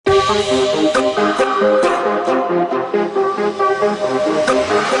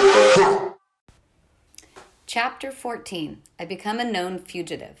Chapter 14. I become a known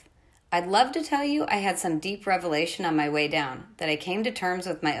fugitive. I'd love to tell you I had some deep revelation on my way down, that I came to terms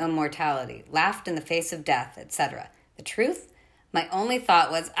with my own mortality, laughed in the face of death, etc. The truth? My only thought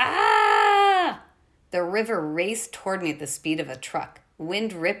was, ah! The river raced toward me at the speed of a truck.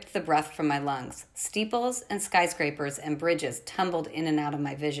 Wind ripped the breath from my lungs. Steeples and skyscrapers and bridges tumbled in and out of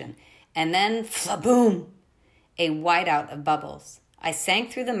my vision. And then, flaboom! A whiteout of bubbles. I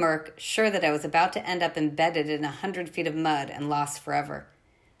sank through the murk, sure that I was about to end up embedded in 100 feet of mud and lost forever.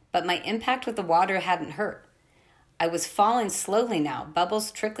 But my impact with the water hadn't hurt. I was falling slowly now,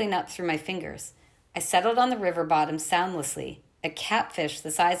 bubbles trickling up through my fingers. I settled on the river bottom soundlessly. A catfish the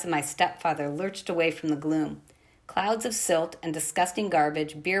size of my stepfather lurched away from the gloom. Clouds of silt and disgusting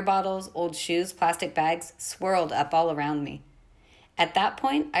garbage, beer bottles, old shoes, plastic bags, swirled up all around me. At that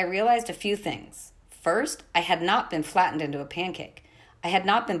point, I realized a few things. First, I had not been flattened into a pancake. I had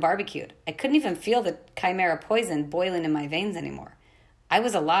not been barbecued. I couldn't even feel the chimera poison boiling in my veins anymore. I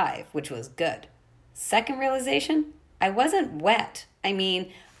was alive, which was good. Second realization, I wasn't wet. I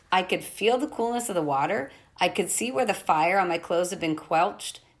mean, I could feel the coolness of the water. I could see where the fire on my clothes had been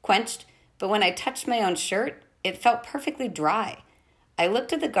quenched, but when I touched my own shirt, it felt perfectly dry. I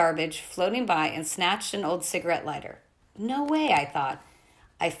looked at the garbage floating by and snatched an old cigarette lighter. No way, I thought.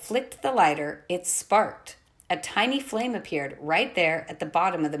 I flicked the lighter. It sparked. A tiny flame appeared right there at the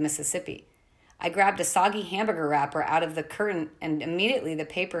bottom of the Mississippi. I grabbed a soggy hamburger wrapper out of the curtain, and immediately the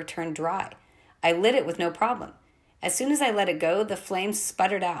paper turned dry. I lit it with no problem. As soon as I let it go, the flame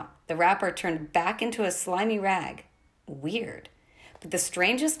sputtered out. The wrapper turned back into a slimy rag. Weird. But the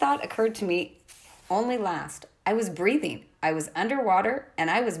strangest thought occurred to me only last. I was breathing. I was underwater,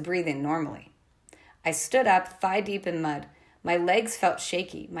 and I was breathing normally. I stood up, thigh deep in mud. My legs felt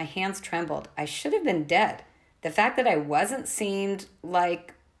shaky. My hands trembled. I should have been dead. The fact that I wasn't seemed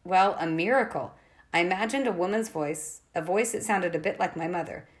like, well, a miracle. I imagined a woman's voice, a voice that sounded a bit like my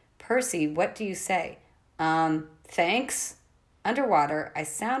mother. Percy, what do you say? Thanks? Underwater, I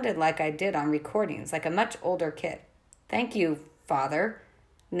sounded like I did on recordings, like a much older kid. Thank you, Father.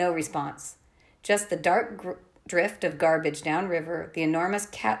 No response. Just the dark drift of garbage downriver, the enormous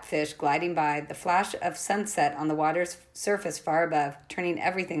catfish gliding by, the flash of sunset on the water's surface far above, turning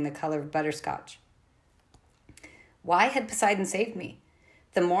everything the color of butterscotch. Why had Poseidon saved me?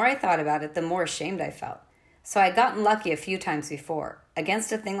 The more I thought about it, the more ashamed I felt. So I'd gotten lucky a few times before.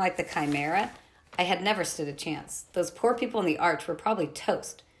 Against a thing like the chimera, I had never stood a chance. Those poor people in the arch were probably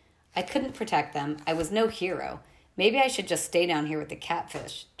toast. I couldn't protect them. I was no hero. Maybe I should just stay down here with the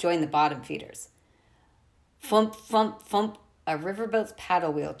catfish, join the bottom feeders. Flump, flump, flump. A riverboat's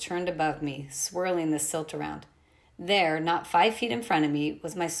paddle wheel churned above me, swirling the silt around. There, not 5 feet in front of me,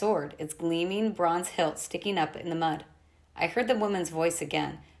 was my sword, its gleaming bronze hilt sticking up in the mud. I heard the woman's voice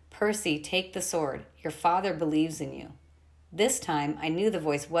again. Percy, take the sword. Your father believes in you. This time, I knew the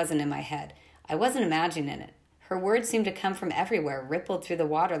voice wasn't in my head. I wasn't imagining it. Her words seemed to come from everywhere, rippled through the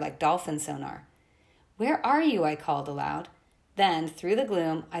water like dolphin sonar. Where are you? I called aloud. Then, through the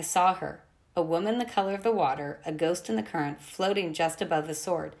gloom, I saw her. A woman the color of the water, a ghost in the current, floating just above the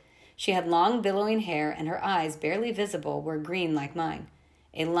sword. She had long, billowing hair, and her eyes, barely visible, were green like mine.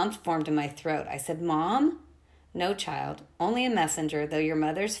 A lump formed in my throat. I said, Mom? No, child, only a messenger, though your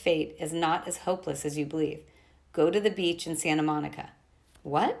mother's fate is not as hopeless as you believe. Go to the beach in Santa Monica.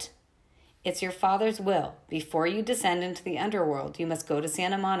 What? It's your father's will. Before you descend into the underworld, you must go to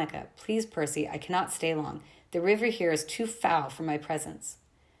Santa Monica. Please, Percy, I cannot stay long. The river here is too foul for my presence.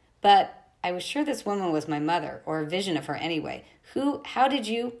 But I was sure this woman was my mother, or a vision of her anyway. How did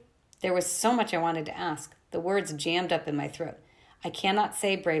you? There was so much I wanted to ask. The words jammed up in my throat. I cannot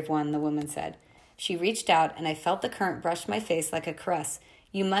say, brave one, the woman said. She reached out, and I felt the current brush my face like a caress.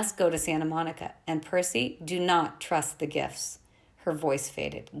 You must go to Santa Monica. And Percy, do not trust the gifts. Her voice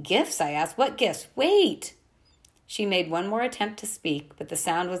faded. Gifts? I asked. What gifts? Wait! She made one more attempt to speak, but the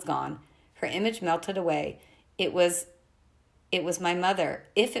sound was gone. Her image melted away. It was my mother.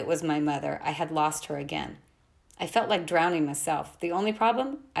 If it was my mother, I had lost her again. I felt like drowning myself. The only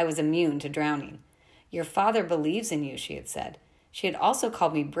problem? I was immune to drowning. Your father believes in you, she had said. She had also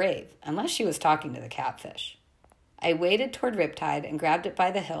called me brave, unless she was talking to the catfish. I waded toward Riptide and grabbed it by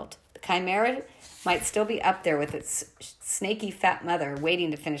the hilt. The chimera might still be up there with its snaky fat mother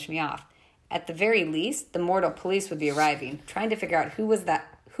waiting to finish me off. At the very least, the mortal police would be arriving, trying to figure out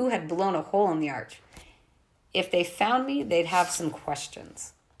who had blown a hole in the arch. If they found me, they'd have some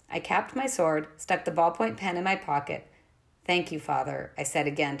questions. I capped my sword, stuck the ballpoint pen in my pocket. Thank you, Father, I said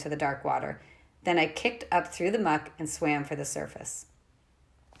again to the dark water. Then I kicked up through the muck and swam for the surface.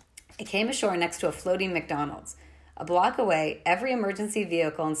 I came ashore next to a floating McDonald's. A block away, every emergency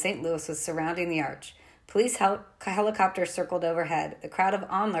vehicle in St. Louis was surrounding the arch. Police helicopters circled overhead. The crowd of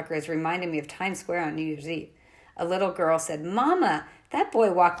onlookers reminded me of Times Square on New Year's Eve. A little girl said, "Mama, that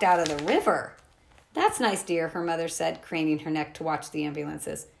boy walked out of the river." "That's nice, dear," her mother said, craning her neck to watch the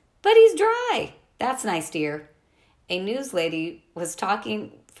ambulances. "But he's dry." "That's nice, dear." A news lady was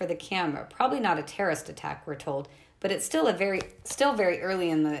talking for the camera. Probably not a terrorist attack, we're told, but it's still very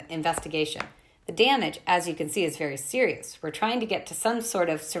early in the investigation. The damage, as you can see, is very serious. We're trying to get to some sort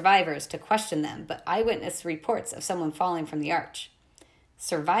of survivors to question them, but eyewitness reports of someone falling from the arch.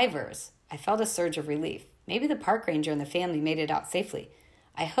 Survivors? I felt a surge of relief. Maybe the park ranger and the family made it out safely.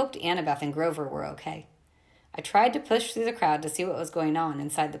 I hoped Annabeth and Grover were okay. I tried to push through the crowd to see what was going on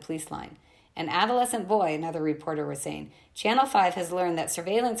inside the police line. An adolescent boy, another reporter was saying. Channel 5 has learned that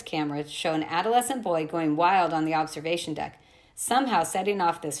surveillance cameras show an adolescent boy going wild on the observation deck, somehow setting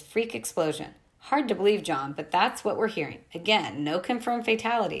off this freak explosion. Hard to believe, John, but that's what we're hearing. Again, no confirmed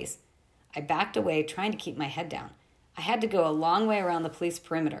fatalities. I backed away, trying to keep my head down. I had to go a long way around the police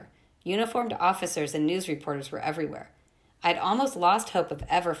perimeter. Uniformed officers and news reporters were everywhere. I'd almost lost hope of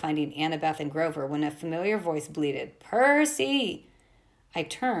ever finding Annabeth and Grover when a familiar voice bleated, "Percy!" I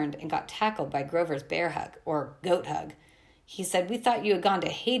turned and got tackled by Grover's bear hug, or goat hug. He said, "We thought you had gone to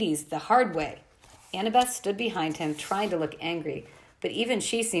Hades the hard way." Annabeth stood behind him, trying to look angry, but even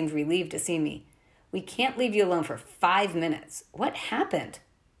she seemed relieved to see me. "We can't leave you alone for 5 minutes. What happened?"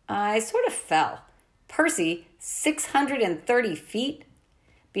 "I sort of fell." "Percy, 630 feet?"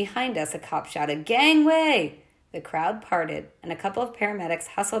 Behind us, a cop shouted, "Gangway!" The crowd parted, and a couple of paramedics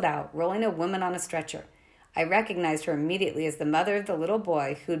hustled out, rolling a woman on a stretcher. I recognized her immediately as the mother of the little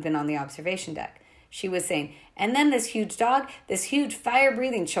boy who had been on the observation deck. She was saying, "And then this huge dog, this huge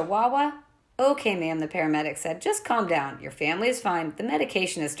fire-breathing chihuahua." "Okay, ma'am," the paramedic said. "Just calm down. Your family is fine. The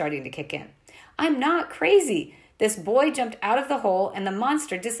medication is starting to kick in." "I'm not crazy. This boy jumped out of the hole and the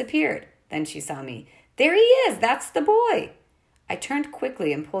monster disappeared." Then she saw me. "There he is. That's the boy." I turned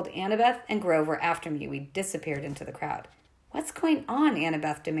quickly and pulled Annabeth and Grover after me. We disappeared into the crowd. "What's going on?"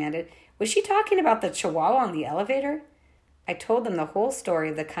 Annabeth demanded. "Was she talking about the chihuahua on the elevator?" I told them the whole story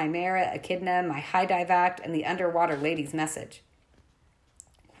of the chimera, echidna, my high dive act, and the underwater lady's message.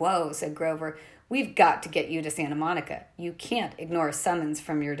 "Whoa," said Grover. "We've got to get you to Santa Monica. You can't ignore a summons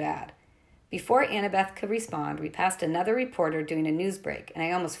from your dad." Before Annabeth could respond, we passed another reporter doing a news break, and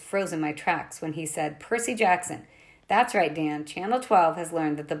I almost froze in my tracks when he said, "Percy Jackson. That's right, Dan. Channel 12 has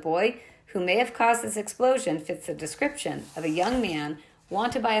learned that the boy who may have caused this explosion fits the description of a young man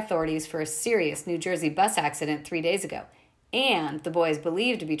wanted by authorities for a serious New Jersey bus accident 3 days ago. And the boy is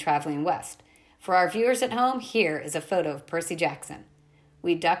believed to be traveling west. For our viewers at home, here is a photo of Percy Jackson."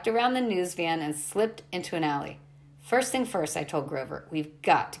 We ducked around the news van and slipped into an alley. "First thing first," I told Grover, "we've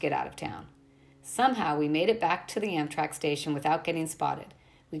got to get out of town." Somehow we made it back to the Amtrak station without getting spotted.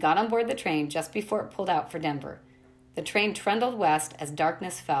 We got on board the train just before it pulled out for Denver. The train trundled west as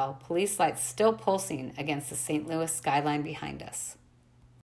darkness fell, police lights still pulsing against the St. Louis skyline behind us.